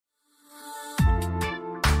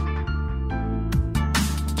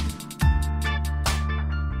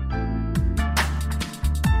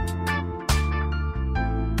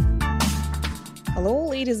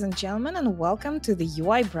ladies and gentlemen, and welcome to the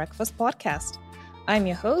UI Breakfast podcast. I'm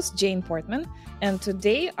your host, Jane Portman, and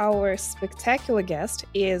today our spectacular guest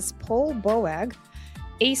is Paul Boag,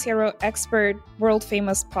 ACRO expert,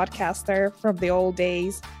 world-famous podcaster from the old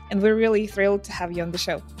days, and we're really thrilled to have you on the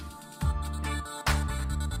show.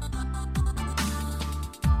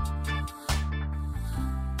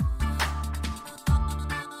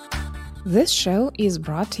 This show is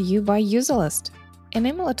brought to you by Userlist, an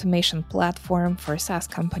email automation platform for SaaS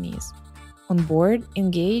companies. Onboard,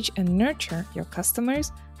 engage, and nurture your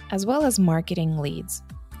customers, as well as marketing leads.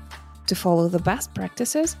 To follow the best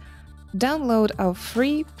practices, download our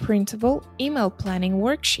free printable email planning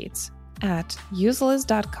worksheets at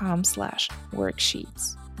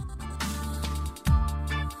userlist.com/worksheets.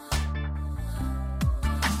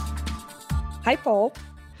 Hi, Paul.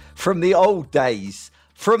 From the old days.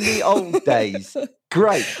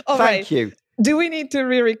 Great. Thank you. Do we need to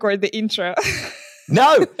re-record the intro?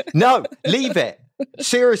 No, leave it.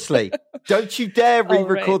 Seriously. Don't you dare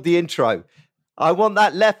re-record the intro. I want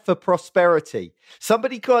that left for prosperity.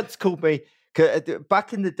 Somebody once called me,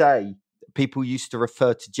 back in the day, people used to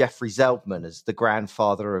refer to Jeffrey Zeldman as the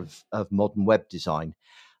grandfather of modern web design.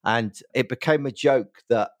 And it became a joke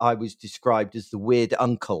that I was described as the weird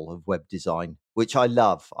uncle of web design, which I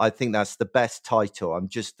love. I think that's the best title. I'm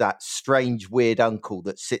just that strange, weird uncle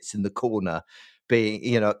that sits in the corner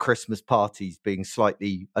being, at Christmas parties, being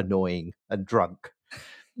slightly annoying and drunk.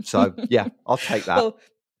 So, yeah, I'll take that. Well,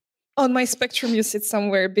 on my spectrum, you sit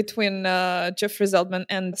somewhere between Jeffrey Zeldman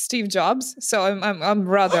and Steve Jobs. So I'm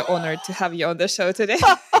rather honored to have you on the show today.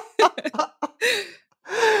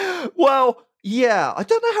 Well, yeah, I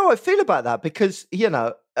don't know how I feel about that because,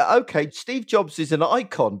 okay, Steve Jobs is an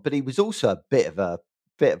icon, but he was also a bit of a,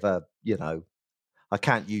 I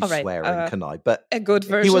can't use swearing, can I? But a good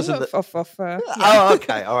version he wasn't of Oh,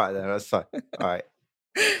 okay. All right, then. That's fine. All right.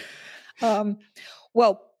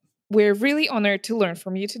 Well, we're really honored to learn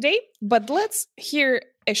from you today, but let's hear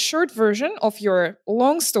a short version of your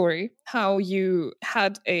long story, how you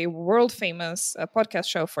had a world-famous podcast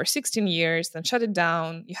show for 16 years, then shut it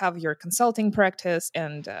down, you have your consulting practice,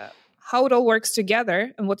 and how it all works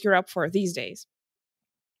together and what you're up for these days.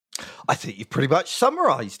 I think you've pretty much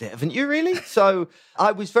summarized it, haven't you, really? So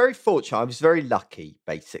I was very fortunate. I was very lucky,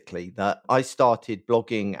 basically, that I started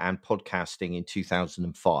blogging and podcasting in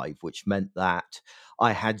 2005, which meant that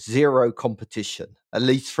I had zero competition, at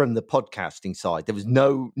least from the podcasting side. There was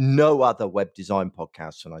no other web design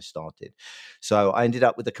podcast when I started. So I ended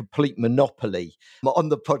up with a complete monopoly on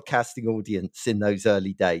the podcasting audience in those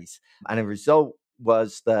early days. And a result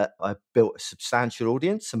was that I built a substantial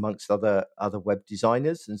audience amongst other web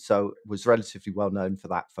designers, and so was relatively well known for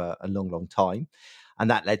that for a long time. And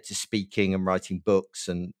that led to speaking and writing books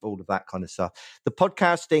and all of that kind of stuff. The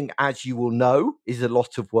podcasting, as you will know, is a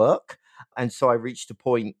lot of work. And so I reached a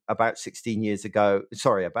point about 16 years ago,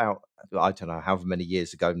 I don't know, however many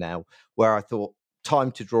years ago now, where I thought,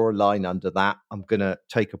 time to draw a line under that. I'm going to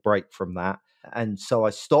take a break from that. And so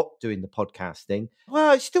I stopped doing the podcasting.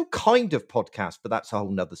 Well, I still kind of podcast, but that's a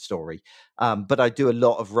whole nother story. But I do a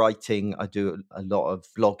lot of writing. I do a lot of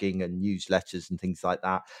vlogging and newsletters and things like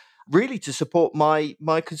that, really to support my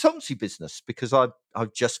consultancy business, because I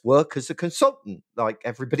just work as a consultant like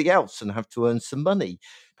everybody else and have to earn some money,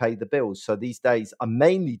 pay the bills. So these days I'm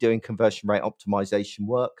mainly doing conversion rate optimization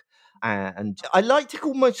work. And I like to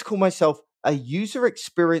almost call myself a user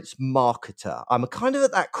experience marketer. I'm kind of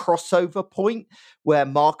at that crossover point where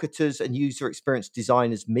marketers and user experience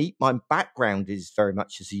designers meet. My background is very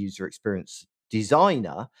much as a user experience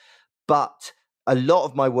designer, but a lot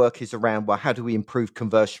of my work is around, well, how do we improve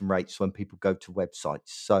conversion rates when people go to websites?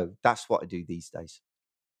 So that's what I do these days.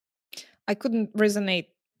 I couldn't resonate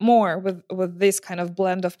more with this kind of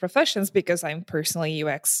blend of professions because I'm personally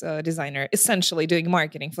UX designer, essentially doing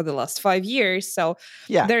marketing for the last 5 years. So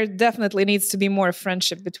there definitely needs to be more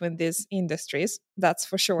friendship between these industries. That's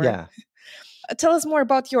for sure. Yeah. Tell us more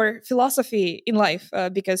about your philosophy in life,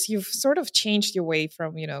 because you've sort of changed your way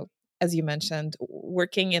from, as you mentioned,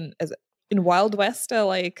 working in Wild West,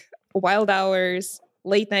 like wild hours,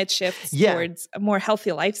 late night shifts towards a more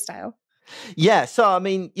healthy lifestyle. Yeah. So, I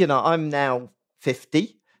mean, I'm now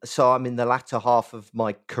 50. So I'm in the latter half of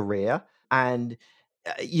my career, and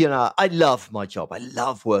I love my job. I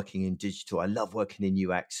love working in digital. I love working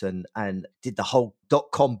in UX, and did the whole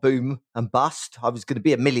 .com boom and bust. I was going to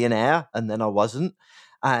be a millionaire, and then I wasn't.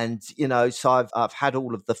 And so I've had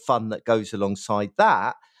all of the fun that goes alongside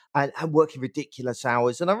that, and working ridiculous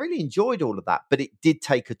hours, and I really enjoyed all of that. But it did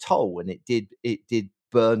take a toll, and it did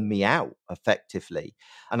burn me out effectively.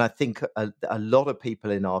 And I think a lot of people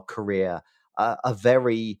in our career are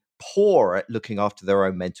very poor at looking after their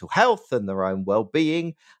own mental health and their own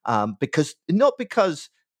well-being, not because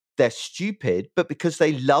they're stupid, but because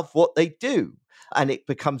they love what they do, and it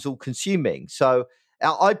becomes all consuming. So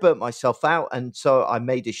I burnt myself out, and so I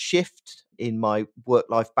made a shift in my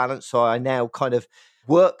work-life balance. So I now kind of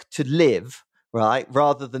work to live, right,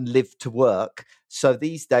 rather than live to work. So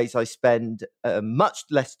these days I spend much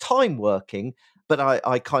less time working, but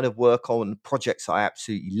I kind of work on projects I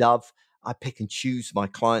absolutely love. I pick and choose my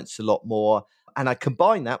clients a lot more, and I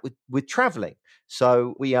combine that with traveling.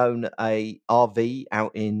 So we own a RV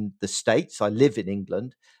out in the States. I live in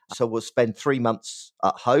England. So we'll spend 3 months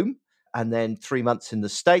at home and then 3 months in the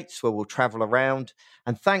States where we'll travel around.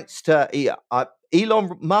 And thanks to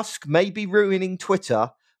Elon Musk may be ruining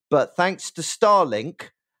Twitter, but thanks to Starlink,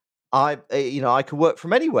 I can work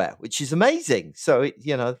from anywhere, which is amazing. So,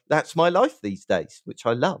 that's my life these days, which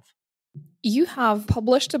I love. You have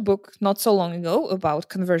published a book not so long ago about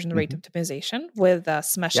conversion rate optimization with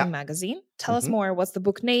Smashing Magazine. Tell us more. What's the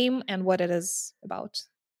book name and what it is about?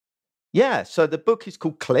 Yeah, so the book is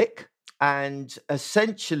called Click. And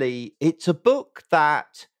essentially, it's a book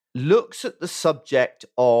that looks at the subject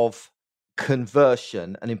of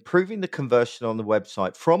conversion and improving the conversion on the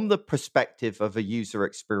website from the perspective of a user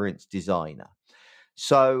experience designer.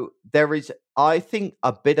 So there is, I think,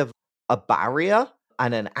 a bit of a barrier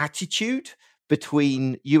and an attitude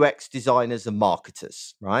between UX designers and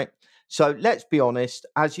marketers, right? So let's be honest,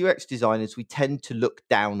 as UX designers, we tend to look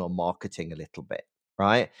down on marketing a little bit,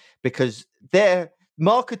 right? Because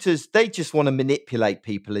marketers, they just want to manipulate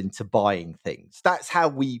people into buying things. That's how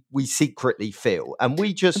we secretly feel. And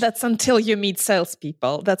That's until you meet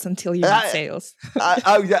salespeople. That's until you meet sales.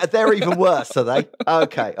 They're even worse, are they?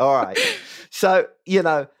 Okay, all right. So,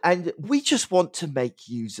 and we just want to make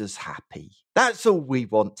users happy. That's all we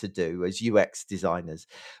want to do as UX designers.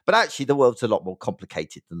 But actually, the world's a lot more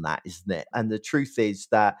complicated than that, isn't it? And the truth is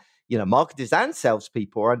that marketers and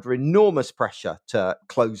salespeople are under enormous pressure to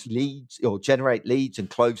close leads or generate leads and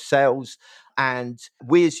close sales. And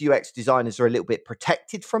we as UX designers are a little bit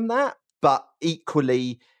protected from that. But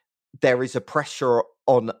equally, there is a pressure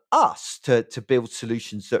on us to build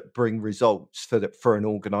solutions that bring results for an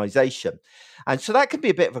organization. And so that can be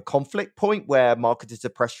a bit of a conflict point where marketers are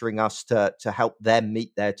pressuring us to help them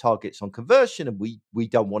meet their targets on conversion. And we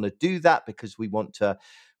don't want to do that because we want to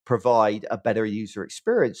provide a better user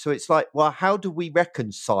experience. So it's like, well, how do we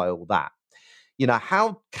reconcile that?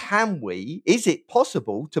 Is it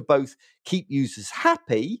possible to both keep users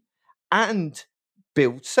happy and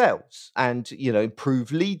build sales and,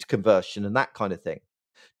 improve lead conversion and that kind of thing?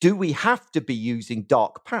 Do we have to be using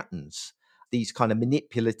dark patterns, these kind of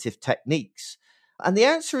manipulative techniques? And the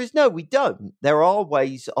answer is no, we don't. There are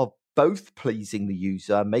ways of both pleasing the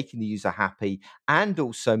user, making the user happy, and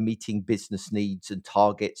also meeting business needs and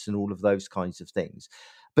targets and all of those kinds of things.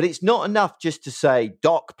 But it's not enough just to say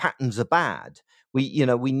dark patterns are bad. We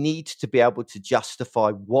need to be able to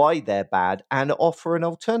justify why they're bad and offer an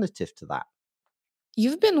alternative to that.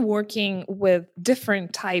 You've been working with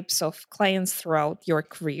different types of clients throughout your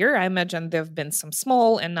career. I imagine there have been some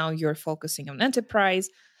small, and now you're focusing on enterprise.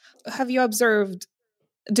 Have you observed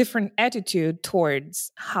different attitude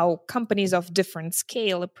towards how companies of different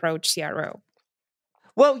scale approach CRO?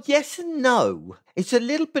 Well, yes and no. It's a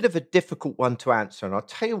little bit of a difficult one to answer, and I'll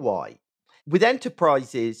tell you why. With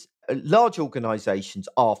enterprises, large organizations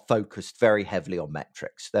are focused very heavily on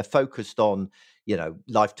metrics. They're focused on,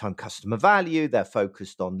 lifetime customer value. They're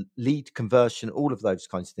focused on lead conversion, all of those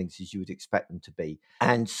kinds of things as you would expect them to be.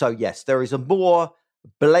 And so, yes, there is a more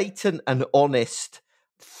blatant and honest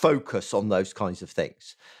focus on those kinds of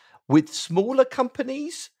things. With smaller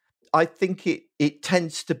companies, I think it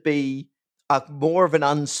tends to be more of an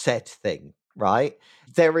unsaid thing, right?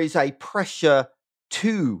 There is a pressure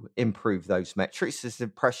to improve those metrics. There's a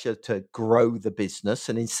pressure to grow the business.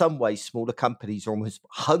 And in some ways, smaller companies are almost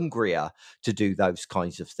hungrier to do those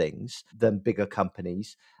kinds of things than bigger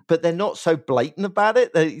companies. But they're not so blatant about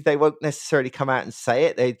it. They won't necessarily come out and say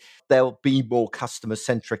it. They'll be more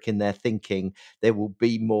customer-centric in their thinking. There will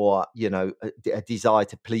be more, a desire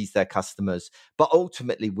to please their customers, but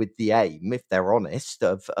ultimately with the aim, if they're honest,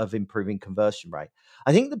 of improving conversion rate.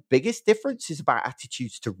 I think the biggest difference is about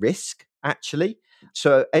attitudes to risk, actually.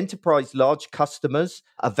 So enterprise large customers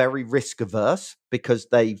are very risk averse because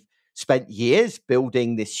they've spent years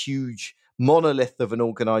building this huge monolith of an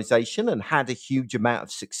organization and had a huge amount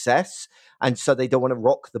of success. And so they don't want to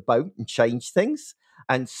rock the boat and change things.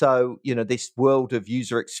 And so, this world of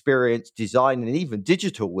user experience design and even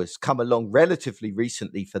digital has come along relatively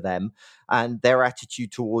recently for them. And their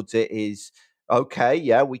attitude towards it is, okay,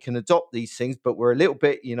 yeah, we can adopt these things, but we're a little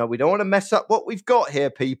bit, we don't want to mess up what we've got here,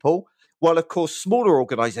 people. Well, of course, smaller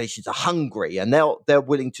organizations are hungry and they're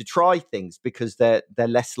willing to try things because they're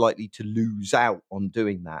less likely to lose out on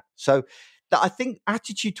doing that. So I think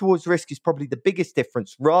attitude towards risk is probably the biggest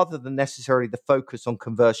difference rather than necessarily the focus on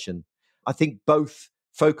conversion. I think both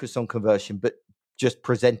focus on conversion, but just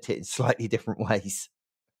present it in slightly different ways.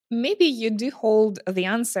 Maybe you do hold the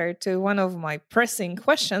answer to one of my pressing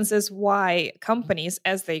questions, is why companies,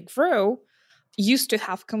 as they grow, used to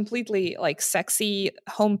have completely like sexy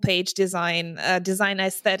homepage design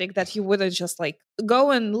aesthetic that you wouldn't just like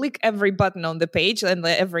go and lick every button on the page and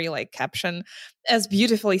every like caption, as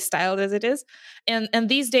beautifully styled as it is. And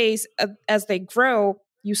these days, as they grow,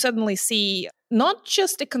 you suddenly see not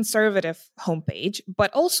just a conservative homepage,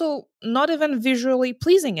 but also not even visually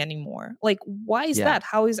pleasing anymore. Like, why is that?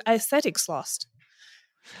 How is aesthetics lost?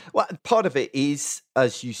 Well, part of it is,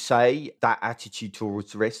 as you say, that attitude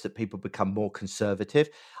towards risk, that people become more conservative.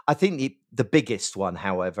 I think the biggest one,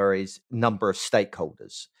 however, is number of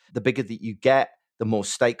stakeholders. The bigger that you get, the more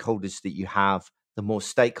stakeholders that you have, the more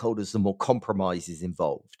stakeholders, the more compromises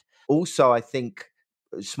involved. Also, I think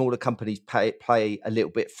smaller companies play a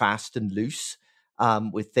little bit fast and loose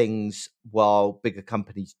with things, while bigger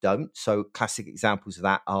companies don't. So classic examples of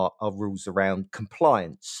that are rules around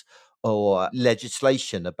compliance or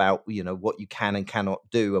legislation about, what you can and cannot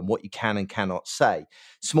do and what you can and cannot say.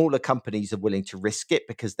 Smaller companies are willing to risk it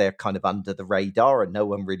because they're kind of under the radar and no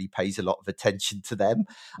one really pays a lot of attention to them,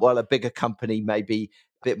 while a bigger company may be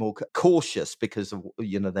a bit more cautious because of,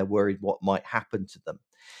 they're worried what might happen to them.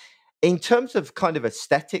 In terms of kind of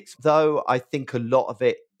aesthetics, though, I think a lot of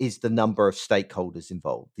it is the number of stakeholders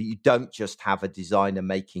involved. That you don't just have a designer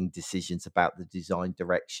making decisions about the design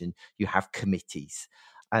direction, you have committees.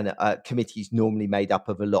 And committees normally made up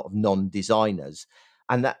of a lot of non-designers.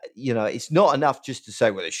 And that, it's not enough just to say,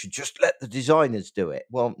 well, they should just let the designers do it.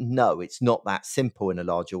 Well, no, it's not that simple in a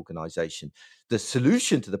large organization. The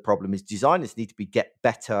solution to the problem is designers need to get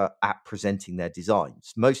better at presenting their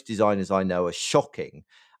designs. Most designers I know are shocking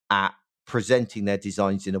at presenting their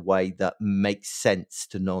designs in a way that makes sense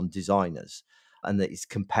to non-designers and that is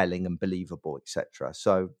compelling and believable, etc.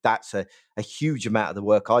 So that's a huge amount of the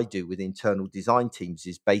work I do with internal design teams,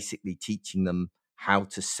 is basically teaching them how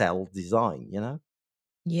to sell design,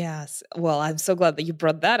 Yes. Well, I'm so glad that you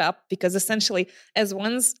brought that up, because essentially, as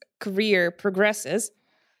one's career progresses,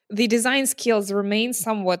 the design skills remain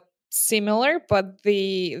somewhat similar, but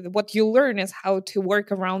what you learn is how to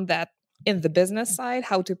work around that in the business side,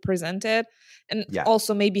 how to present it, and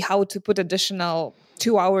also maybe how to put additional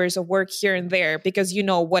 2 hours of work here and there, because you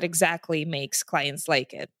know what exactly makes clients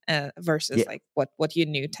like it versus like what you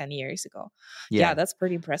knew 10 years ago. Yeah, that's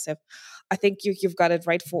pretty impressive. I think you've got it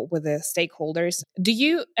right with the stakeholders. Do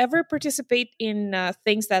you ever participate in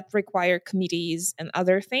things that require committees and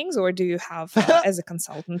other things, or do you have, as a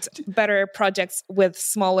consultant, better projects with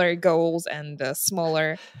smaller goals and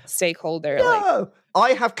smaller stakeholder? No,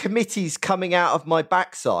 I have committees coming out of my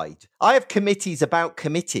backside. I have committees about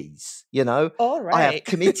committees, All right. I have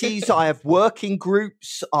committees, I have working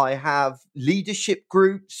groups, I have leadership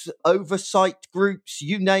groups, oversight groups,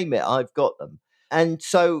 you name it, I've got them. And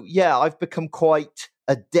so, I've become quite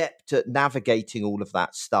adept at navigating all of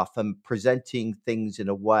that stuff and presenting things in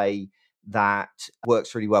a way that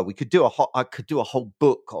works really well. I could do a whole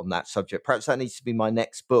book on that subject. Perhaps that needs to be my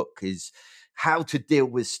next book, is how to deal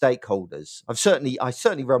with stakeholders. I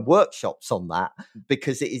certainly run workshops on that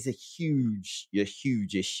because it is a huge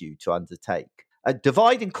issue to undertake.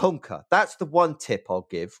 Divide and conquer. That's the one tip I'll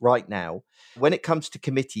give right now. When it comes to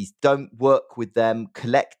committees, don't work with them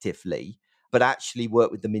collectively, but actually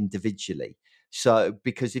work with them individually. So,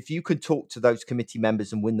 because if you can talk to those committee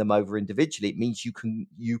members and win them over individually, it means you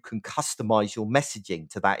can customize your messaging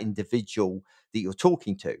to that individual that you're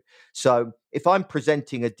talking to. So if I'm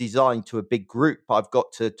presenting a design to a big group, I've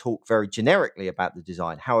got to talk very generically about the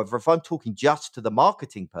design. However, if I'm talking just to the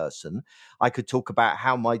marketing person, I could talk about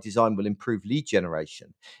how my design will improve lead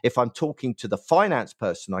generation. If I'm talking to the finance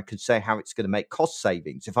person, I could say how it's going to make cost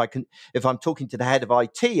savings. If I'm talking to the head of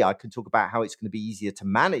IT, I can talk about how it's going to be easier to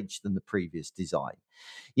manage than the previous design,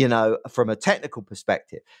 from a technical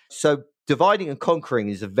perspective. So dividing and conquering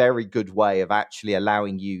is a very good way of actually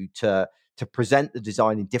allowing you to present the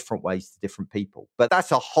design in different ways to different people. But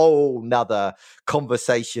that's a whole nother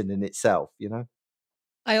conversation in itself,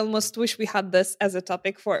 I almost wish we had this as a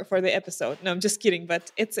topic for the episode. No, I'm just kidding,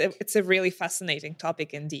 but it's a really fascinating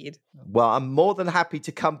topic indeed. Well, I'm more than happy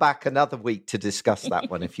to come back another week to discuss that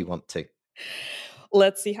one if you want to.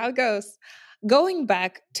 Let's see how it goes. Going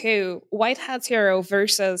back to white hat zero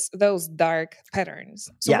versus those dark patterns.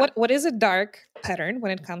 So Yeah. what is a dark pattern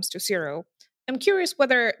when it comes to zero? I'm curious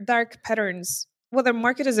whether dark patterns, whether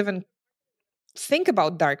marketers even think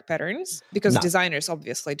about dark patterns, because No. designers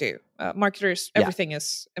obviously do. Marketers, Yeah. everything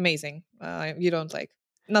is amazing. You don't like,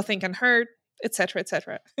 nothing can hurt, etc.,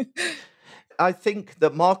 etc. I think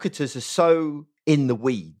that marketers are so in the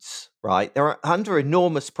weeds, right? They're under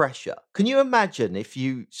enormous pressure. Can you imagine if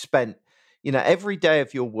you spent, every day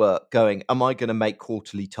of your work going, am I going to make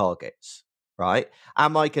quarterly targets, right?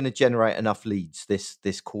 Am I going to generate enough leads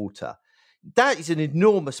this quarter? That is an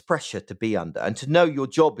enormous pressure to be under, and to know your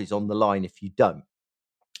job is on the line if you don't.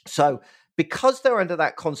 So because they're under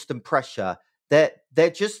that constant pressure, they're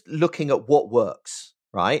just looking at what works,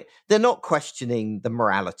 right? They're not questioning the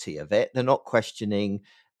morality of it. They're not questioning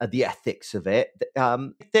the ethics of it.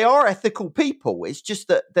 They are ethical people. It's just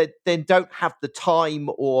that they don't have the time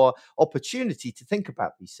or opportunity to think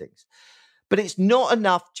about these things. But it's not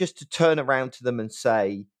enough just to turn around to them and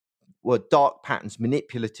say, well, dark patterns,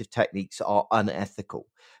 manipulative techniques are unethical,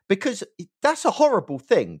 because that's a horrible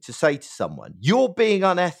thing to say to someone. You're being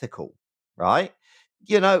unethical, right?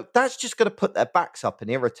 That's just going to put their backs up and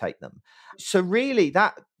irritate them. So really,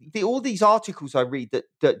 all these articles I read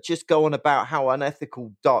that just go on about how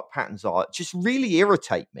unethical dark patterns are just really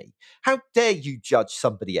irritate me. How dare you judge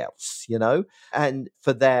somebody else, and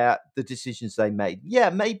for the decisions they made? Yeah,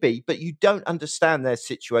 maybe, but you don't understand their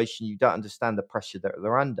situation. You don't understand the pressure that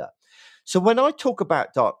they're under. So when I talk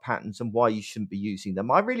about dark patterns and why you shouldn't be using them,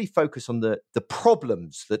 I really focus on the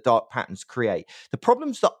problems that dark patterns create, the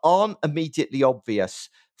problems that aren't immediately obvious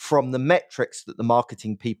from the metrics that the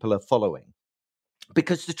marketing people are following.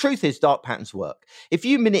 Because the truth is, dark patterns work. If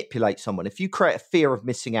you manipulate someone, if you create a fear of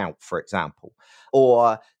missing out, for example,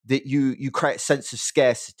 or that you create a sense of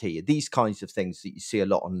scarcity, these kinds of things that you see a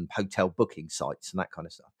lot on hotel booking sites and that kind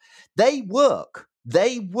of stuff, they work.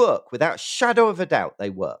 They work without a shadow of a doubt.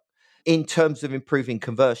 They work in terms of improving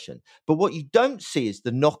conversion. But what you don't see is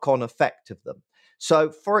the knock-on effect of them. So,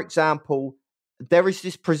 for example, there is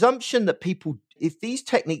this presumption that people, if these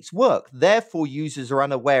techniques work, therefore users are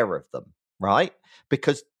unaware of them, right?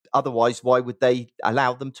 Because otherwise, why would they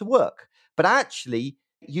allow them to work? But actually,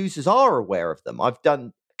 users are aware of them. I've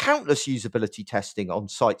done countless usability testing on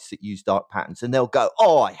sites that use dark patterns, and they'll go,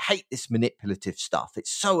 oh, I hate this manipulative stuff. It's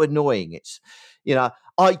so annoying.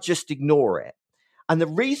 I just ignore it. And the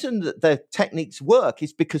reason that the techniques work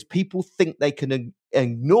is because people think they can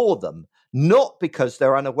ignore them, not because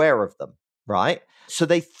they're unaware of them, right? So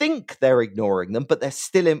they think they're ignoring them, but they're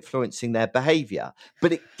still influencing their behavior.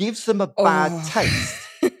 But it gives them a bad taste,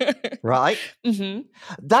 right? Mm-hmm.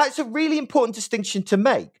 That's a really important distinction to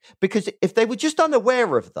make, because if they were just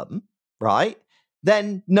unaware of them, right,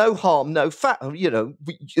 then no harm, no foul.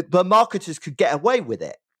 The marketers could get away with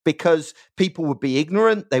it, because people would be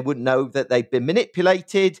ignorant. They wouldn't know that they've been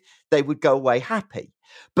manipulated. They would go away happy.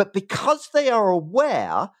 But because they are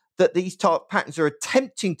aware that these dark patterns are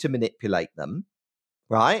attempting to manipulate them,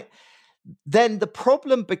 right, then the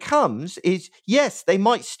problem becomes yes, they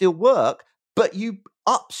might still work, but you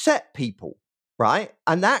upset people, right?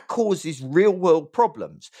 And that causes real world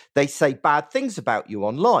problems. They say bad things about you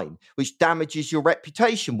online, which damages your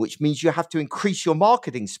reputation, which means you have to increase your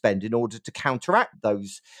marketing spend in order to counteract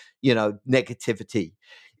those, negativity.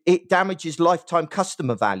 It damages lifetime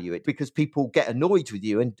customer value because people get annoyed with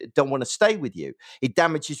you and don't want to stay with you. It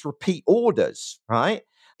damages repeat orders, right?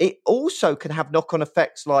 It also can have knock-on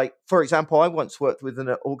effects like, for example, I once worked with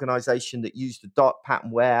an organization that used a dark pattern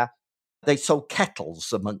where they sold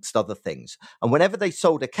kettles, amongst other things. And whenever they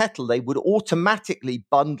sold a kettle, they would automatically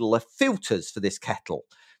bundle filters for this kettle,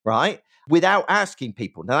 right? Without asking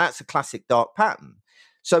people. Now, that's a classic dark pattern.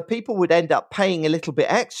 So people would end up paying a little bit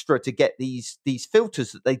extra to get these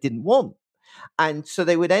filters that they didn't want. And so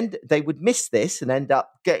they would miss this and end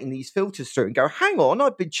up getting these filters through and go, hang on,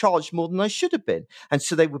 I've been charged more than I should have been. And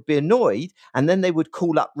so they would be annoyed, and then they would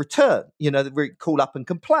call up call up and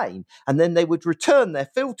complain. And then they would return their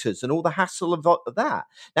filters and all the hassle of that.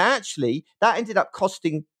 Now, actually, that ended up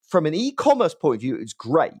costing, from an e-commerce point of view, it was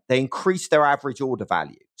great. They increased their average order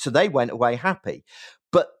value. So they went away happy.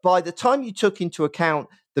 But by the time you took into account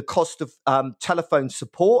the cost of telephone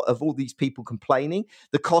support of all these people complaining,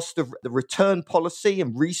 the cost of the return policy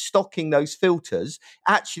and restocking those filters,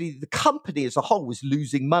 actually the company as a whole was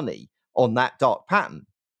losing money on that dark pattern.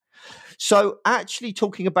 So actually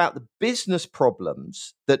talking about the business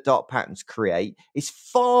problems that dark patterns create is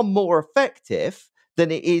far more effective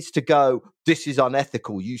than it is to go, this is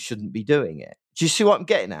unethical, you shouldn't be doing it. Do you see what I'm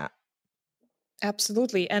getting at?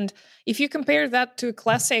 Absolutely. And if you compare that to a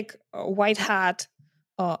classic white hat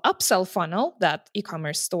upsell funnel that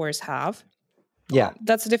e-commerce stores have, Yeah.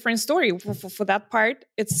 that's a different story. For that part,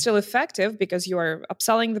 it's still effective because you are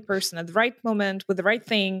upselling the person at the right moment with the right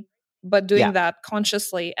thing, but doing that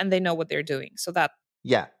consciously, and they know what they're doing. So that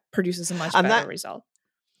produces a much better result.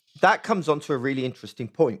 That comes on to a really interesting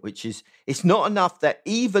point, which is it's not enough that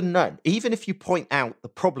even if you point out the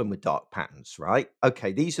problem with dark patterns, right?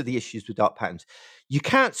 Okay, these are the issues with dark patterns. You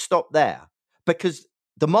can't stop there because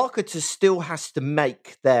the marketer still has to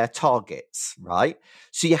make their targets, right?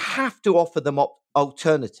 So you have to offer them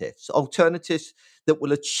alternatives that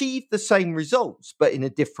will achieve the same results, but in a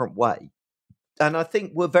different way. And I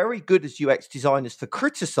think we're very good as UX designers for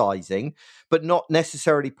criticizing, but not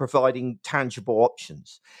necessarily providing tangible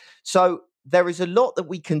options. So there is a lot that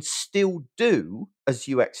we can still do as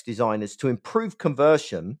UX designers to improve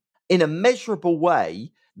conversion in a measurable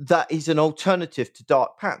way that is an alternative to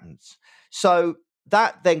dark patterns. So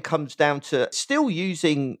that then comes down to still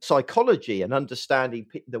using psychology and understanding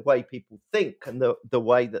the way people think and the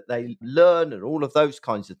way that they learn and all of those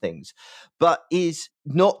kinds of things, but is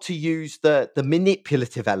not to use the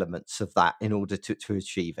manipulative elements of that in order to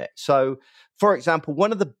achieve it. So, for example,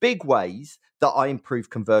 one of the big ways that I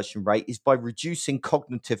improve conversion rate is by reducing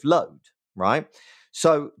cognitive load, right?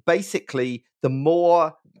 So basically, the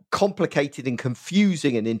more complicated and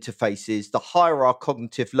confusing an interface is, the higher our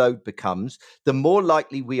cognitive load becomes, the more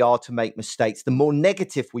likely we are to make mistakes, the more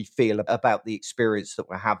negative we feel about the experience that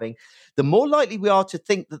we're having, the more likely we are to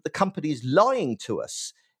think that the company is lying to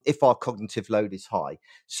us if our cognitive load is high.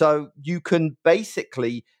 So you can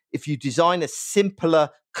basically, if you design a simpler,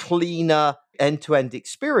 cleaner end-to-end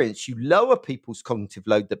experience, you lower people's cognitive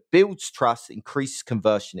load that builds trust, increases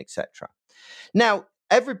conversion, etc. Now,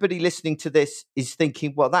 everybody listening to this is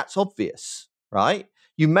thinking, well, that's obvious, right?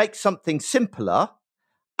 You make something simpler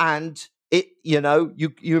and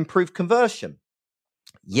you improve conversion.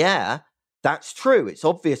 Yeah, that's true. It's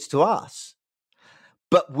obvious to us.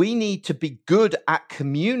 But we need to be good at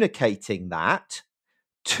communicating that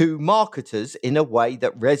to marketers in a way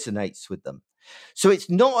that resonates with them. So it's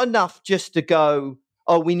not enough just to go,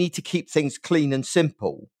 oh, we need to keep things clean and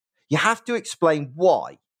simple. You have to explain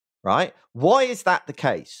why, right? Why is that the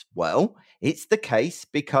case? Well, it's the case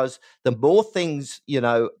because the more things,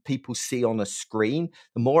 people see on a screen,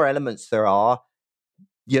 the more elements there are,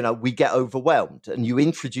 we get overwhelmed. And you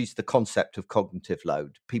introduce the concept of cognitive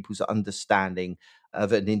load, people's understanding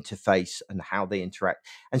of an interface and how they interact.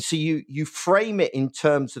 And so you frame it in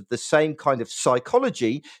terms of the same kind of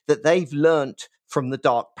psychology that they've learnt from the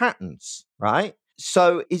dark patterns, right?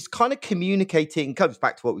 So it's kind of communicating, comes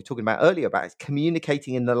back to what we were talking about earlier, about it's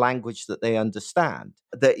communicating in the language that they understand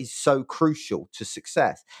that is so crucial to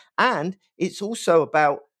success. And it's also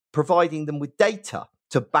about providing them with data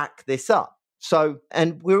to back this up. So,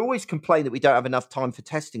 and we always complain that we don't have enough time for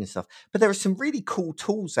testing and stuff, but there are some really cool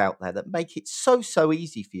tools out there that make it so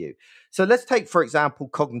easy for you. So let's take, for example,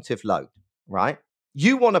 cognitive load, right?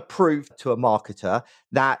 You want to prove to a marketer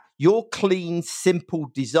that your clean,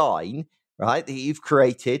 simple design, right, that you've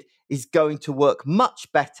created is going to work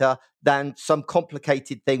much better than some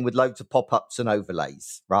complicated thing with loads of pop-ups and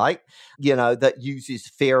overlays, right? That uses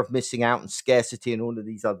fear of missing out and scarcity and all of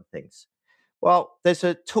these other things. Well, there's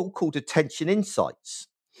a tool called Attention Insights.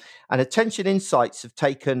 And Attention Insights have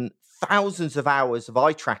taken thousands of hours of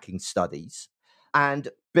eye tracking studies and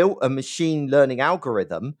built a machine learning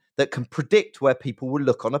algorithm that can predict where people will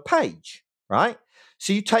look on a page, right?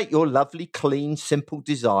 So you take your lovely, clean, simple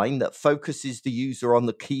design that focuses the user on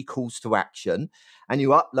the key calls to action, and you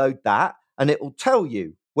upload that, and it will tell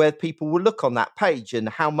you where people will look on that page and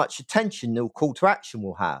how much attention the call to action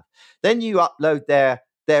will have. Then you upload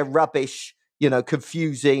their rubbish,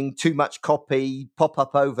 confusing, too much copy,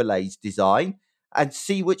 pop-up overlays design, and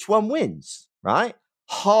see which one wins, right?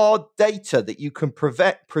 Hard data that you can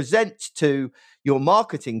present to your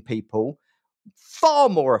marketing people, far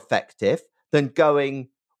more effective than going,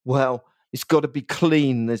 well, it's got to be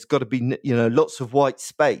clean. There's got to be, lots of white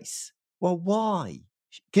space. Well, why?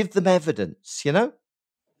 Give them evidence,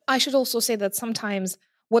 I should also say that sometimes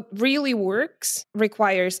what really works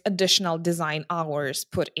requires additional design hours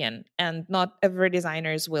put in, and not every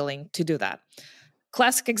designer is willing to do that.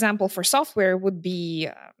 Classic example for software would be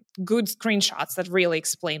good screenshots that really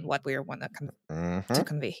explain what we want to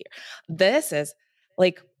convey here. This is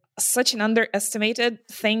like such an underestimated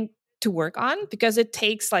thing to work on because it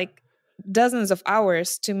takes like dozens of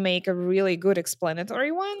hours to make a really good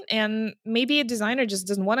explanatory one. And maybe a designer just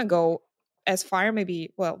doesn't want to go as far.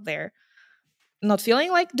 Maybe, well, they're not feeling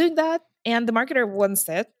like doing that, and the marketer wants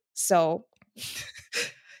it. So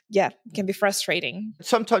yeah, it can be frustrating.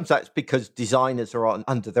 Sometimes that's because designers are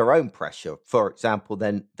under their own pressure. For example,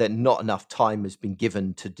 then not enough time has been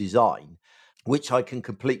given to design, which I can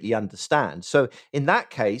completely understand. So in that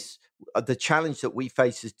case, the challenge that we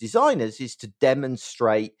face as designers is to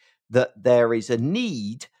demonstrate that there is a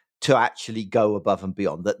need to actually go above and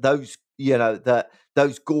beyond, that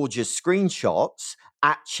those gorgeous screenshots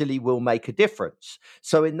actually will make a difference.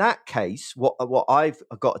 So in that case, what I've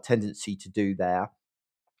got a tendency to do there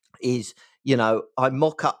is, I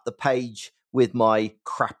mock up the page with my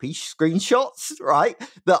crappy screenshots, right?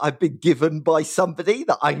 That I've been given by somebody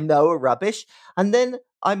that I know are rubbish. And then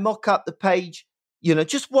I mock up the page,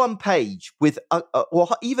 just one page with, or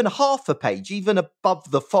even half a page, even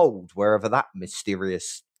above the fold, wherever that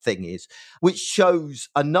mysterious thing is, which shows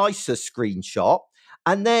a nicer screenshot.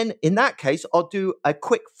 And then in that case, I'll do a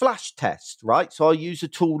quick flash test, right? So I'll use a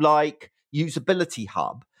tool like Usability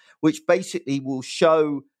Hub, which basically will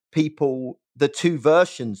show people the two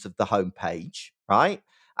versions of the homepage, right?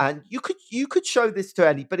 And you could show this to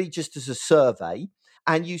anybody just as a survey,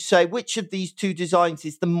 and you say which of these two designs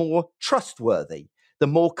is the more trustworthy, the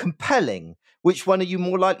more compelling, which one are you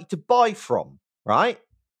more likely to buy from, right?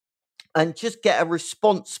 And just get a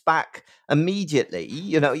response back immediately.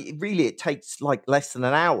 It takes like less than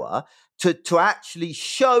an hour to actually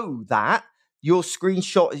show that your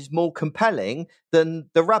screenshot is more compelling than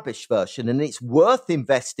the rubbish version. And it's worth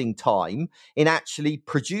investing time in actually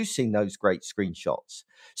producing those great screenshots.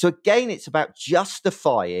 So again, it's about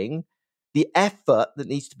justifying the effort that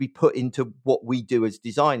needs to be put into what we do as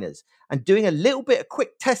designers, and doing a little bit of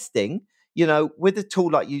quick testing, with a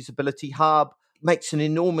tool like Usability Hub makes an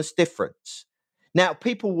enormous difference. Now,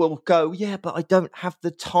 people will go, yeah, but I don't have the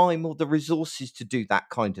time or the resources to do that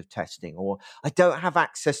kind of testing, or I don't have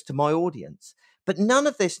access to my audience. But none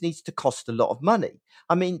of this needs to cost a lot of money.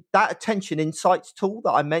 I mean, that Attention Insights tool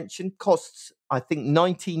that I mentioned costs, I think,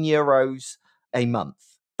 19 euros a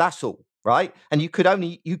month. That's all, right? And you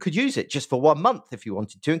could use it just for 1 month if you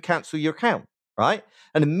wanted to and cancel your account, right?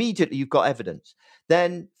 And immediately you've got evidence.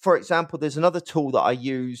 Then, for example, there's another tool that I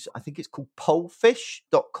use. I think it's called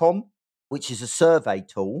pollfish.com, which is a survey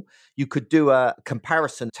tool. You could do a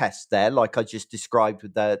comparison test there, like I just described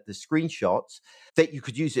with the screenshots, that you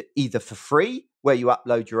could use it either for free, where you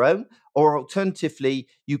upload your own, or alternatively,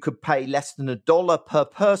 you could pay less than $1 per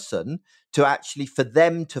person for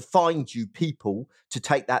them to find you people to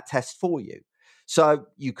take that test for you. So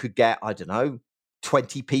you could get,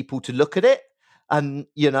 20 people to look at it. And,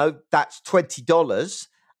 that's $20.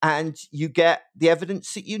 And you get the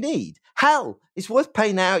evidence that you need. Hell, it's worth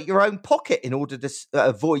paying out your own pocket in order to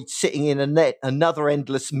avoid sitting in another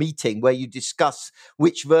endless meeting where you discuss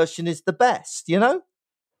which version is the best,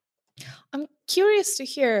 I'm curious to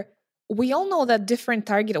hear, we all know that different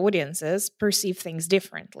target audiences perceive things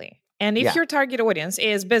differently. And if your target audience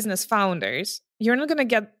is business founders, you're not going to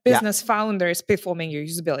get business founders performing your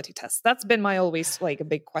usability tests. That's been my always a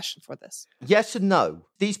big question for this. Yes and no.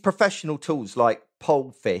 These professional tools like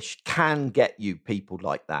Pollfish can get you people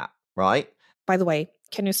like that, right? By the way,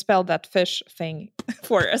 can you spell that fish thing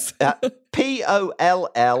for us? Pollfish.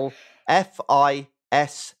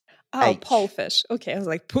 Oh, Pollfish. Okay, I was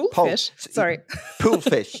like, poolfish? Sorry.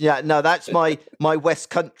 Poolfish. Yeah, no, that's my West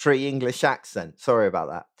Country English accent. Sorry about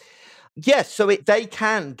that. Yes, so they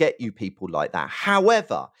can get you people like that.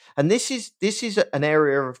 However, and this is an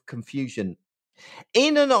area of confusion.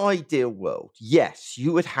 In an ideal world, yes,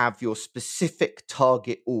 you would have your specific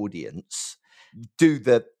target audience do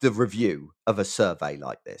the review of a survey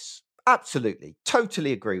like this. Absolutely.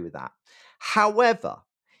 Totally agree with that. However,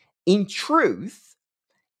 in truth,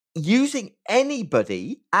 using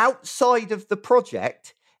anybody outside of the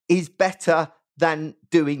project is better than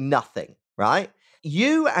doing nothing, right?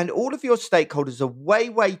 You and all of your stakeholders are way,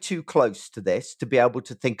 way too close to this to be able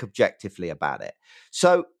to think objectively about it.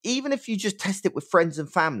 So even if you just test it with friends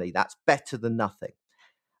and family, that's better than nothing.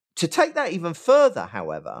 To take that even further,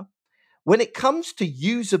 however, when it comes to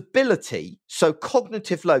usability, so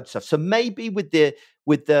cognitive load stuff, so maybe with the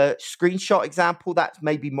screenshot example, that's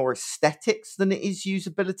maybe more aesthetics than it is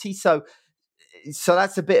usability. So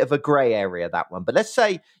that's a bit of a gray area, that one. But let's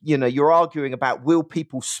say, you're arguing about, will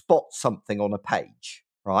people spot something on a page,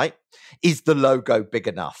 right? Is the logo big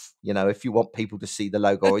enough? If you want people to see the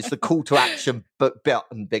logo, or is the call to action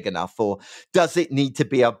button big enough? Or does it need to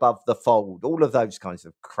be above the fold? All of those kinds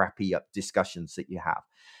of crappy discussions that you have.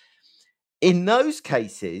 In those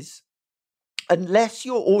cases, unless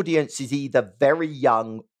your audience is either very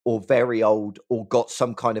young or very old or got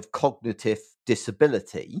some kind of cognitive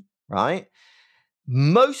disability, right?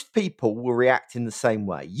 most people will react in the same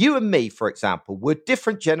way. You and me, for example, we're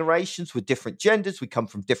different generations, we're different genders, we come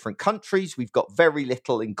from different countries, we've got very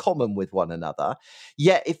little in common with one another.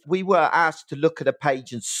 Yet if we were asked to look at a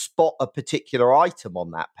page and spot a particular item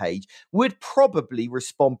on that page, we'd probably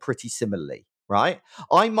respond pretty similarly. Right?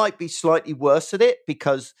 I might be slightly worse at it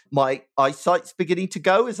because my eyesight's beginning to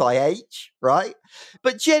go as I age, right?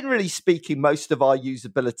 But generally speaking, most of our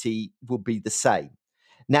usability will be the same.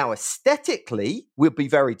 Now, aesthetically, we'll be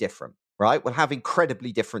very different, right? We'll have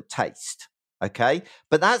incredibly different taste, okay?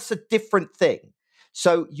 But that's a different thing.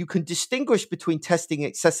 So you can distinguish between testing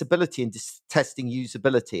accessibility and testing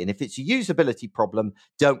usability. And if it's a usability problem,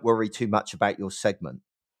 don't worry too much about your segment.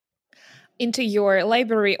 Into your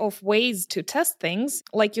library of ways to test things,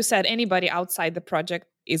 like you said, anybody outside the project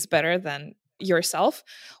is better than yourself.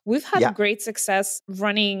 We've had great success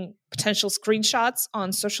running potential screenshots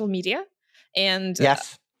on social media. And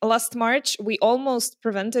last March, we almost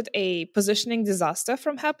prevented a positioning disaster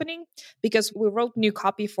from happening because we wrote new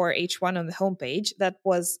copy for H1 on the homepage that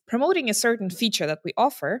was promoting a certain feature that we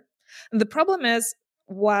offer. And the problem is,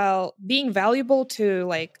 while being valuable to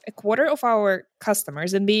like a quarter of our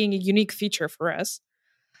customers and being a unique feature for us,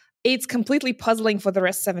 it's completely puzzling for the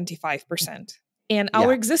rest 75%. And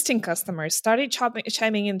our existing customers started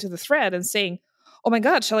chiming into the thread and saying, oh my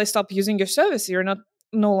God, shall I stop using your service? You're no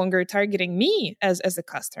longer targeting me as a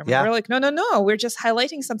customer. We're like, no, we're just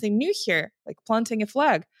highlighting something new here, like planting a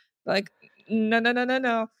flag. Like,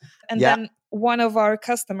 no. And then one of our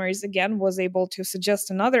customers, again, was able to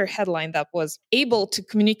suggest another headline that was able to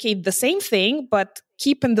communicate the same thing, but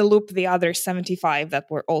keep in the loop the other 75 that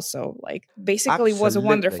were also like, basically was a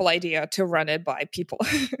wonderful idea to run it by people.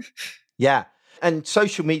 And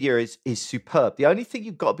social media is superb. The only thing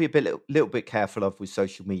you've got to be a little bit careful of with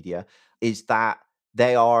social media is that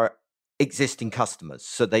they are existing customers.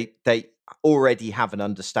 So they already have an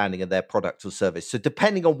understanding of their product or service. So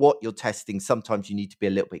depending on what you're testing, sometimes you need to be a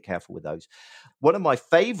little bit careful with those. One of my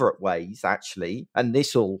favorite ways, actually, and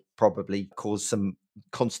this will probably cause some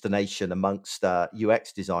consternation amongst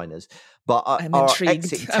UX designers, but I'm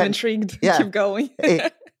intrigued. Keep going.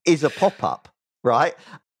 It is a pop-up, right?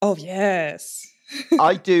 Oh, yes.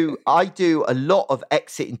 I do a lot of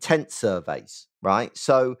exit intent surveys, right?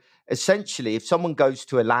 So essentially, if someone goes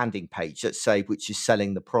to a landing page, let's say, which is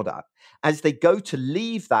selling the product, as they go to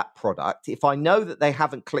leave that product, if I know that they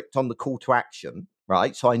haven't clicked on the call to action,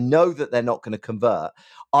 right? So I know that they're not going to convert,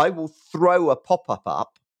 I will throw a pop-up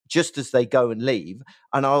up just as they go and leave.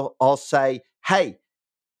 And I'll say, hey,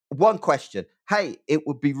 one question. Hey, it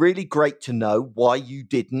would be really great to know why you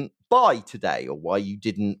didn't buy today or why you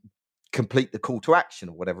didn't complete the call to action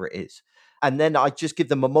or whatever it is. And then I just give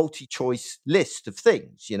them a multi-choice list of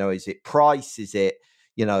things. Is it price? Is it,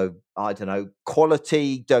 I don't know,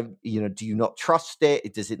 quality? Do you not trust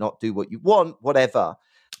it? Does it not do what you want? Whatever.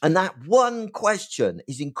 And that one question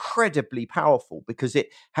is incredibly powerful because it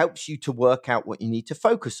helps you to work out what you need to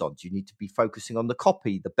focus on. Do you need to be focusing on the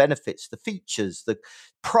copy, the benefits, the features, the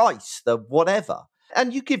price, the whatever?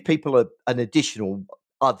 And you give people an additional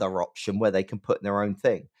other option where they can put in their own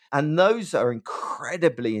thing. And those are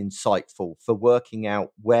incredibly insightful for working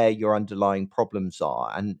out where your underlying problems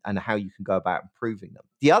are and how you can go about improving them.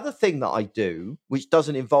 The other thing that I do, which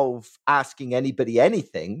doesn't involve asking anybody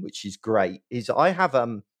anything, which is great, is I have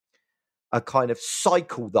a kind of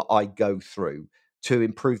cycle that I go through to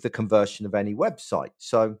improve the conversion of any website.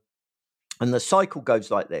 And the cycle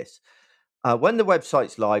goes like this. When the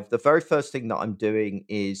website's live, the very first thing that I'm doing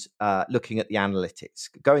is looking at the analytics,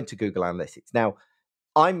 going to Google Analytics. Now,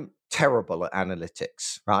 I'm terrible at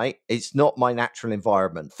analytics, right? It's not my natural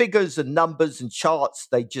environment. Figures and numbers and charts,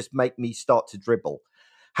 they just make me start to dribble.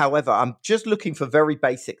 However, I'm just looking for very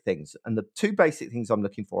basic things. And the two basic things I'm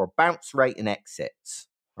looking for are bounce rate and exits,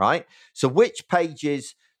 right? So which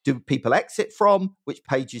pages do people exit from? Which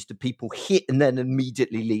pages do people hit and then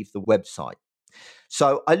immediately leave the website?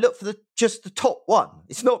 So I look for just the top one.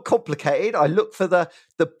 It's not complicated. I look for the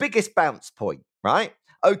biggest bounce point, right?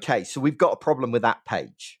 Okay, so we've got a problem with that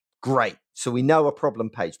page. Great. So we know a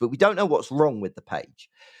problem page, but we don't know what's wrong with the page.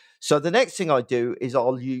 So the next thing I do is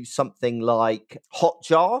I'll use something like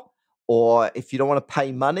Hotjar, or if you don't want to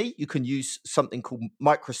pay money, you can use something called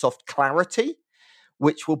Microsoft Clarity,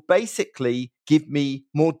 which will basically give me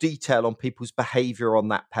more detail on people's behavior on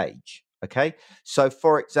that page. Okay, so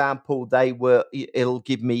for example, it'll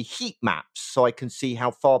give me heat maps so I can see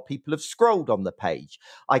how far people have scrolled on the page.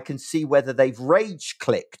 I can see whether they've rage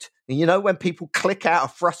clicked. And when people click out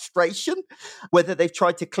of frustration, whether they've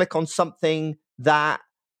tried to click on something that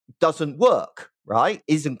doesn't work, right?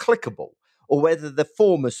 Isn't clickable. or whether the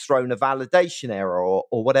form has thrown a validation error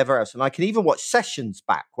or whatever else. And I can even watch sessions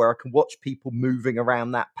back where I can watch people moving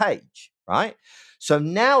around that page, right? So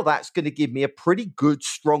now that's going to give me a pretty good,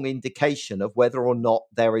 strong indication of whether or not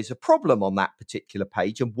there is a problem on that particular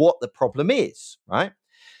page and what the problem is, right?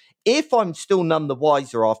 If I'm still none the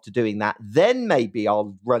wiser after doing that, then maybe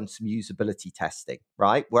I'll run some usability testing,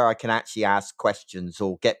 right? Where I can actually ask questions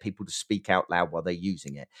or get people to speak out loud while they're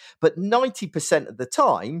using it. But 90% of the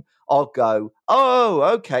time, I'll go, oh,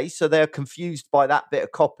 okay, so they're confused by that bit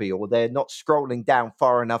of copy, or they're not scrolling down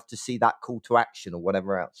far enough to see that call to action or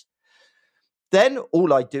whatever else. Then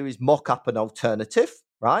all I do is mock up an alternative,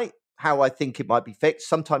 right? How I think it might be fixed.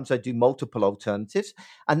 Sometimes I do multiple alternatives.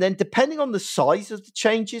 And then depending on the size of the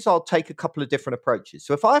changes, I'll take a couple of different approaches.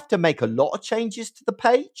 So if I have to make a lot of changes to the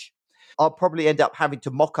page, I'll probably end up having to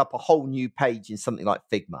mock up a whole new page in something like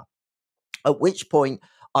Figma. At which point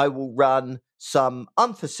I will run some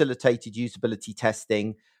unfacilitated usability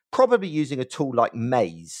testing, probably using a tool like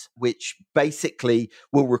Maze, which basically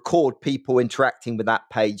will record people interacting with that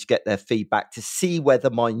page, get their feedback to see whether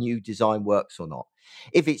my new design works or not.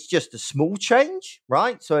 If it's just a small change,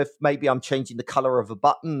 right? So if maybe I'm changing the color of a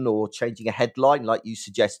button or changing a headline like you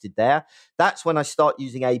suggested there, that's when I start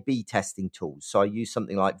using A/B testing tools. So I use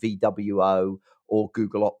something like VWO or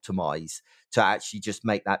Google Optimize to actually just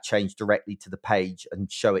make that change directly to the page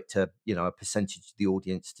and show it to, a percentage of the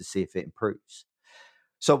audience to see if it improves.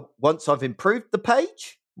 So once I've improved the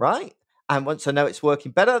page, right, and once I know it's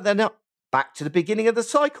working better, then back to the beginning of the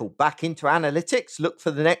cycle, back into analytics, look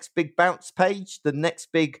for the next big bounce page, the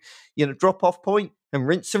next big, drop-off point, and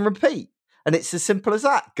rinse and repeat. And it's as simple as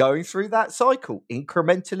that, going through that cycle,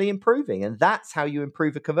 incrementally improving. And that's how you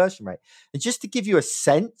improve a conversion rate. And just to give you a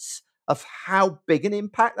sense of how big an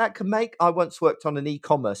impact that can make, I once worked on an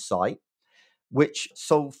e-commerce site which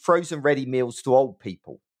sold frozen ready meals to old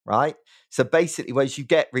people, right? So basically, as you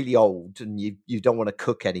get really old and you don't want to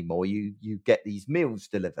cook anymore, you get these meals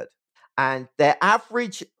delivered. And their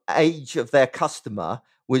average age of their customer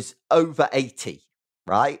was over 80,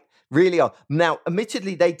 right? Really old. Now,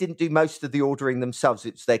 admittedly, they didn't do most of the ordering themselves.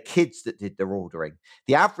 It was their kids that did their ordering.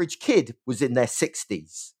 The average kid was in their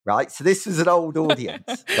 60s, right? So this was an old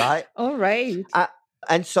audience, right? All right.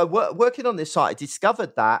 And so working on this site, I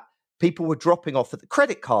discovered that people were dropping off at the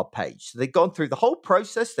credit card page. So they'd gone through the whole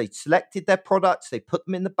process. They'd selected their products. They put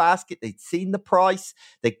them in the basket. They'd seen the price.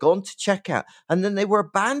 They'd gone to checkout. And then they were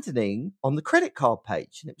abandoning on the credit card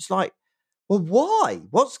page. And it was like, well, why?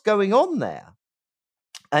 What's going on there?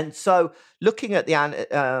 And so looking at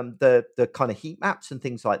the kind of heat maps and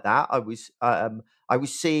things like that, I was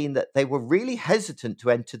seeing that they were really hesitant to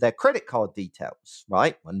enter their credit card details,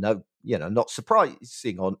 right? And no, not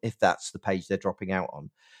surprising on if that's the page they're dropping out on.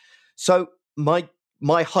 So my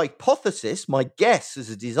hypothesis, my guess as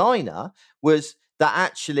a designer was that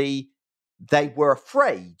actually they were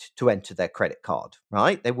afraid to enter their credit card,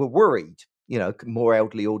 right? They were worried, more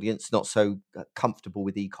elderly audience, not so comfortable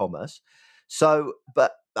with e-commerce. So,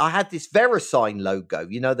 but I had this VeriSign logo,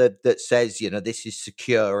 that says, this is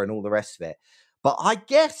secure and all the rest of it. But I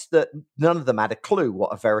guess that none of them had a clue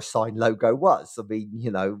what a VeriSign logo was. I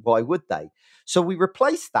mean, why would they? So we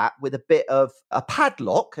replaced that with a bit of a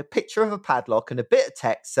padlock, a picture of a padlock and a bit of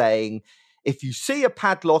text saying, if you see a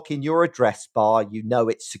padlock in your address bar,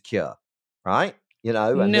 it's secure, right?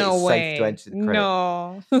 And no it's way. safe to enter the credit.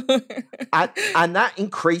 No. and that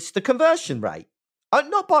increased the conversion rate.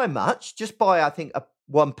 Not by much, just by, I think,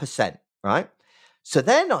 1%, right? So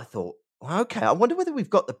then I thought, okay, I wonder whether we've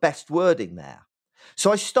got the best wording there.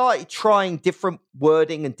 So I started trying different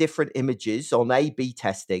wording and different images on A/B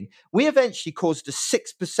testing. We eventually caused a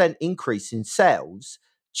 6% increase in sales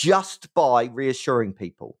just by reassuring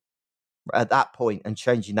people at that point and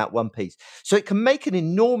changing that one piece. So it can make an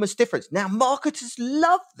enormous difference. Now, marketers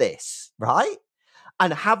love this, right?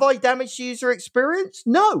 And have I damaged user experience?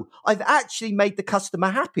 No, I've actually made the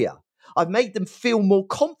customer happier. I've made them feel more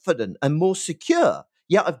confident and more secure.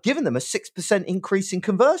 Yet I've given them a 6% increase in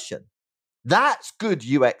conversion. That's good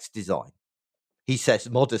UX design, he says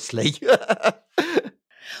modestly.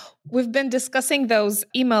 We've been discussing those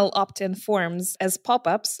email opt-in forms as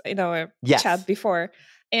pop-ups in our chat before.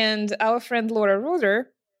 And our friend Laura Roeder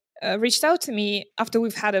reached out to me after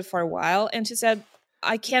we've had it for a while. And she said,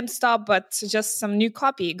 I can't stop but suggest some new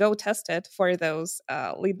copy. Go test it for those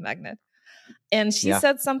lead magnet. And she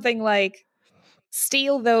said something like,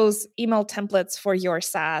 steal those email templates for your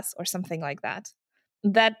SaaS or something like that.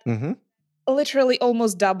 That literally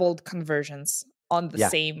almost doubled conversions on the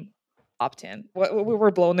same opt-in. We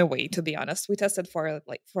were blown away, to be honest. We tested for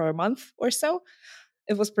a month or so.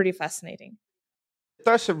 It was pretty fascinating.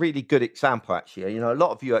 That's a really good example, actually. A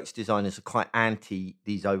lot of UX designers are quite anti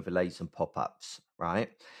these overlays and pop-ups, right?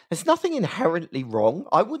 There's nothing inherently wrong.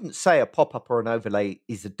 I wouldn't say a pop-up or an overlay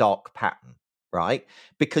is a dark pattern, right?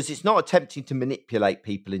 Because it's not attempting to manipulate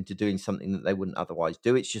people into doing something that they wouldn't otherwise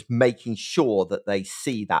do. It's just making sure that they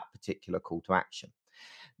see that particular call to action.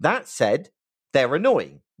 That said, they're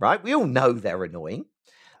annoying, right? We all know they're annoying.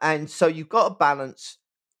 And so you've got to balance,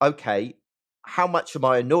 okay, how much am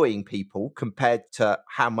I annoying people compared to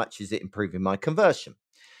how much is it improving my conversion?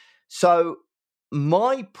 So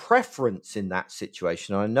my preference in that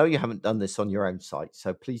situation, I know you haven't done this on your own site,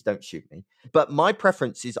 so please don't shoot me, but my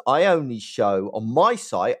preference is I only show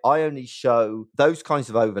those kinds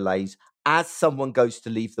of overlays as someone goes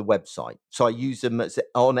to leave the website. So I use them as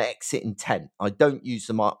on exit intent. I don't use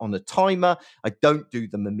them on a timer. I don't do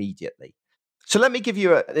them immediately. So let me give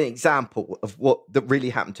you an example of what that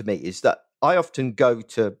really happened to me is that I often go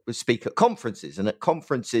to speak at conferences, and at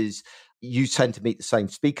conferences, you tend to meet the same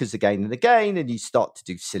speakers again and again, and you start to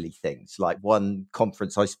do silly things. Like one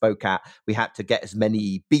conference I spoke at, we had to get as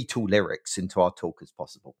many Beatle lyrics into our talk as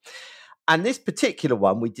possible. And this particular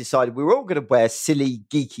one, we decided we were all going to wear silly,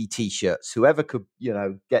 geeky T-shirts. Whoever could,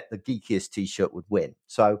 get the geekiest T-shirt would win.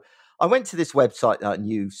 So I went to this website that I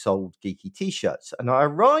knew sold geeky T-shirts, and I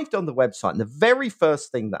arrived on the website, and the very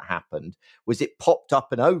first thing that happened was it popped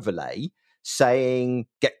up an overlay saying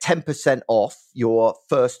get 10% off your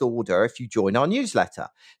first order if you join our newsletter.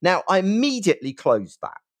 Now, I immediately closed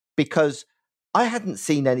that because I hadn't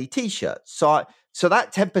seen any T-shirts. So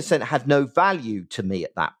that 10% had no value to me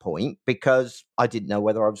at that point because I didn't know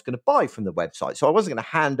whether I was going to buy from the website. So I wasn't going to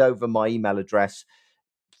hand over my email address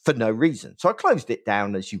for no reason. So I closed it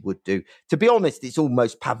down as you would do. To be honest, it's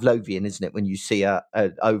almost Pavlovian, isn't it, when you see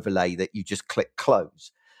an overlay that you just click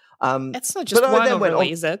close. It's not just one overlay,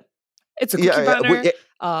 is it? It's a cookie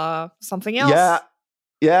banner, something else.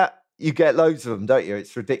 Yeah, you get loads of them, don't you?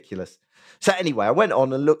 It's ridiculous. So anyway, I went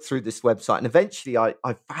on and looked through this website, and eventually I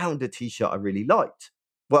found a T-shirt I really liked.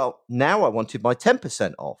 Well, now I wanted my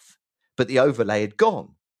 10% off, but the overlay had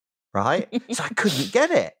gone, right? So I couldn't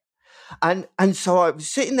get it. And so I was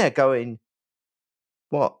sitting there going,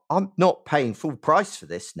 well, I'm not paying full price for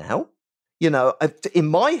this now. In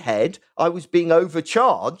my head, I was being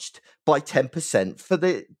overcharged by 10% for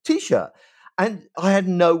the T-shirt. And I had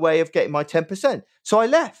no way of getting my 10%. So I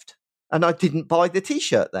left and I didn't buy the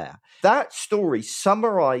T-shirt there. That story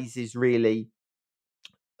summarizes really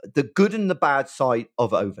the good and the bad side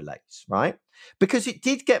of overlays, right? Because it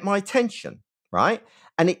did get my attention, right?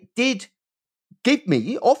 And it did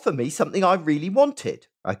offer me something I really wanted,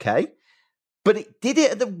 okay? But it did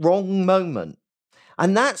it at the wrong moment.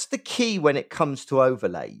 And that's the key when it comes to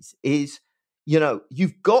overlays is,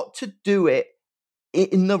 you've got to do it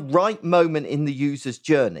in the right moment in the user's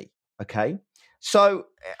journey, okay? So,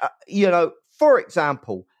 for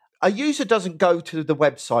example, a user doesn't go to the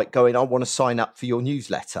website going, I want to sign up for your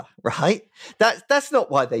newsletter, right? That's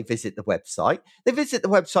not why they visit the website. They visit the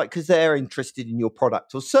website because they're interested in your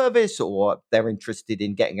product or service, or they're interested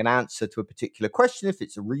in getting an answer to a particular question, if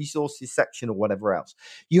it's a resources section or whatever else.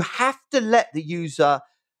 You have to let the user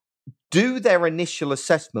do their initial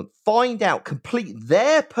assessment, find out, complete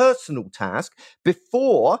their personal task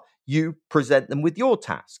before you present them with your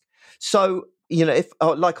task. So, if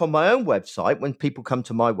like on my own website, when people come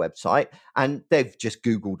to my website and they've just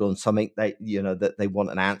Googled on something that they want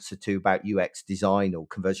an answer to about UX design or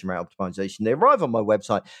conversion rate optimization, they arrive on my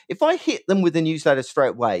website. If I hit them with a newsletter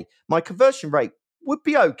straight away, my conversion rate would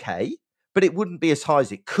be okay, but it wouldn't be as high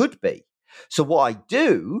as it could be. So what I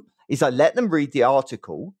do is I let them read the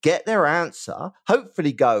article, get their answer,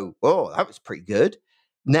 hopefully go, oh, that was pretty good.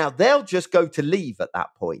 Now they'll just go to leave at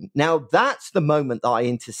that point. Now that's the moment that I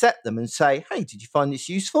intercept them and say, hey, did you find this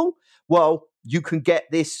useful? Well, you can get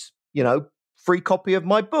this, free copy of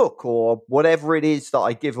my book or whatever it is that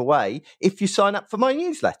I give away if you sign up for my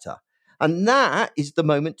newsletter. And that is the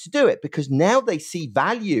moment to do it because now they see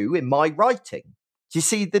value in my writing. Do you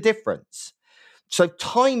see the difference? So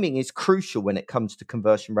timing is crucial when it comes to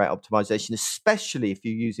conversion rate optimization, especially if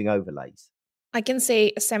you're using overlays. I can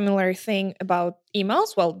say a similar thing about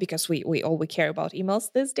emails. Well, because we care about emails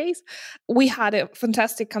these days. We had a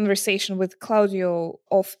fantastic conversation with Claudio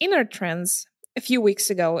of Inner Trends a few weeks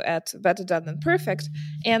ago at Better Done Than Perfect.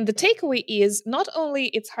 And the takeaway is not only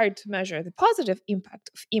it's hard to measure the positive impact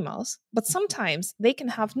of emails, but sometimes they can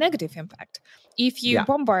have negative impact. If you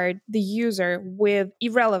bombard the user with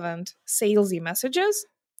irrelevant salesy messages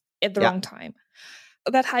at the wrong time.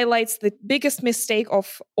 That highlights the biggest mistake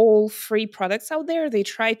of all free products out there. They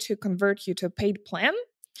try to convert you to a paid plan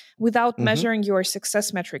without measuring your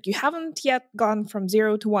success metric. You haven't yet gone from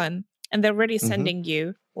 0 to 1. and they're already sending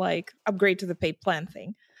you like upgrade to the paid plan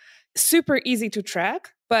thing. Super easy to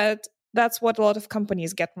track, but that's what a lot of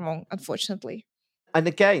companies get wrong, unfortunately. And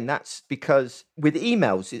again, that's because with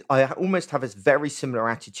emails, I almost have a very similar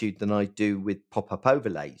attitude than I do with pop-up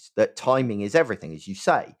overlays, that timing is everything, as you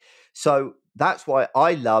say. So that's why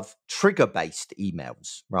I love trigger-based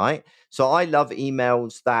emails, right? So I love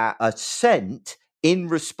emails that are sent in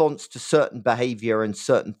response to certain behavior and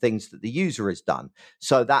certain things that the user has done.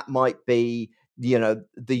 So that might be, the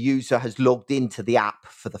user has logged into the app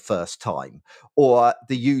for the first time, or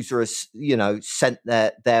the user has, sent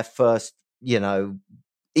their first,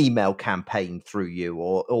 email campaign through you,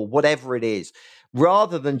 or whatever it is,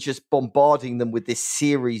 rather than just bombarding them with this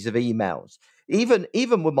series of emails. Even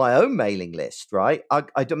with my own mailing list, right?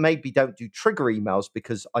 I maybe don't do trigger emails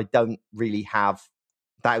because I don't really have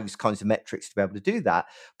those kinds of metrics to be able to do that.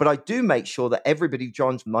 But I do make sure that everybody who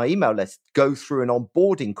joins my email list go through an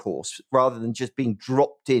onboarding course rather than just being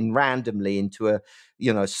dropped in randomly into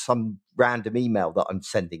some random email that I'm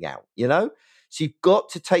sending out, So you've got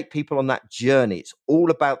to take people on that journey. It's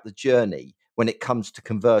all about the journey when it comes to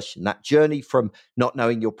conversion, that journey from not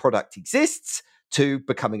knowing your product exists to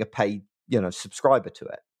becoming a paid, subscriber to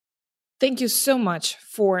it. Thank you so much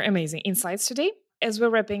for amazing insights today. As we're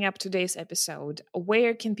wrapping up today's episode,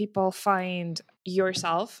 where can people find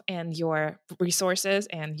yourself and your resources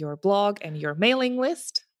and your blog and your mailing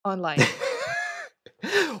list online?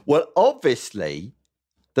 Well, obviously,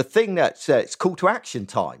 the thing that's it's call to action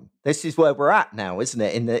time. This is where we're at now, isn't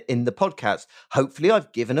it? In the podcast, hopefully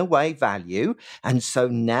I've given away value. And so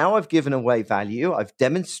now I've given away value. I've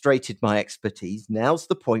demonstrated my expertise. Now's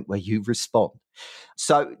the point where you respond.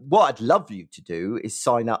 So what I'd love you to do is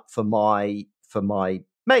sign up for my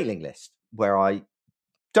mailing list, where I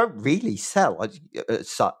don't really sell as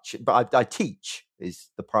such, but I teach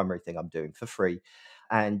is the primary thing I'm doing for free.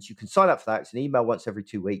 And you can sign up for that. It's an email once every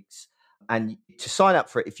 2 weeks. And to sign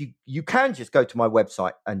up for it, if you can just go to my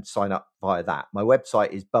website and sign up via that. My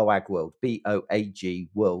website is boagworld, BOAG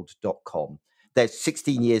world.com. There's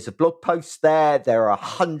 16 years of blog posts there. There are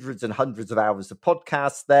hundreds and hundreds of hours of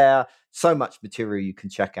podcasts there. So much material you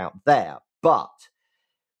can check out there. But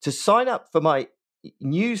to sign up for my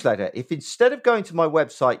newsletter, if instead of going to my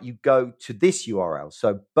website, you go to this URL,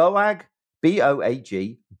 so boag,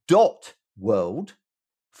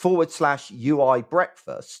 BOAG.world/UI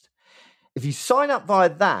breakfast. If you sign up via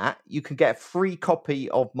that, you can get a free copy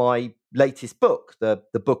of my latest book, the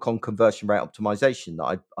book on conversion rate optimization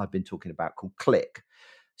that I've been talking about, called Click.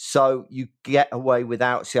 So you get away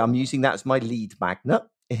without, see, I'm using that as my lead magnet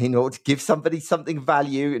in order to give somebody something of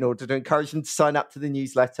value, in order to encourage them to sign up to the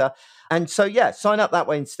newsletter. And so, sign up that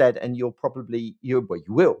way instead, and you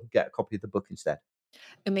will get a copy of the book instead.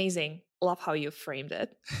 Amazing. Love how you framed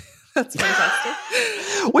it. That's fantastic.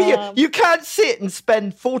 Well, you can't sit and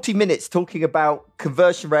spend 40 minutes talking about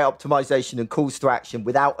conversion rate optimization and calls to action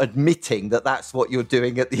without admitting that that's what you're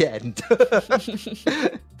doing at the end.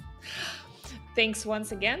 Thanks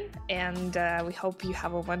once again, and we hope you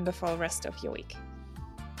have a wonderful rest of your week.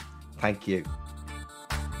 Thank you.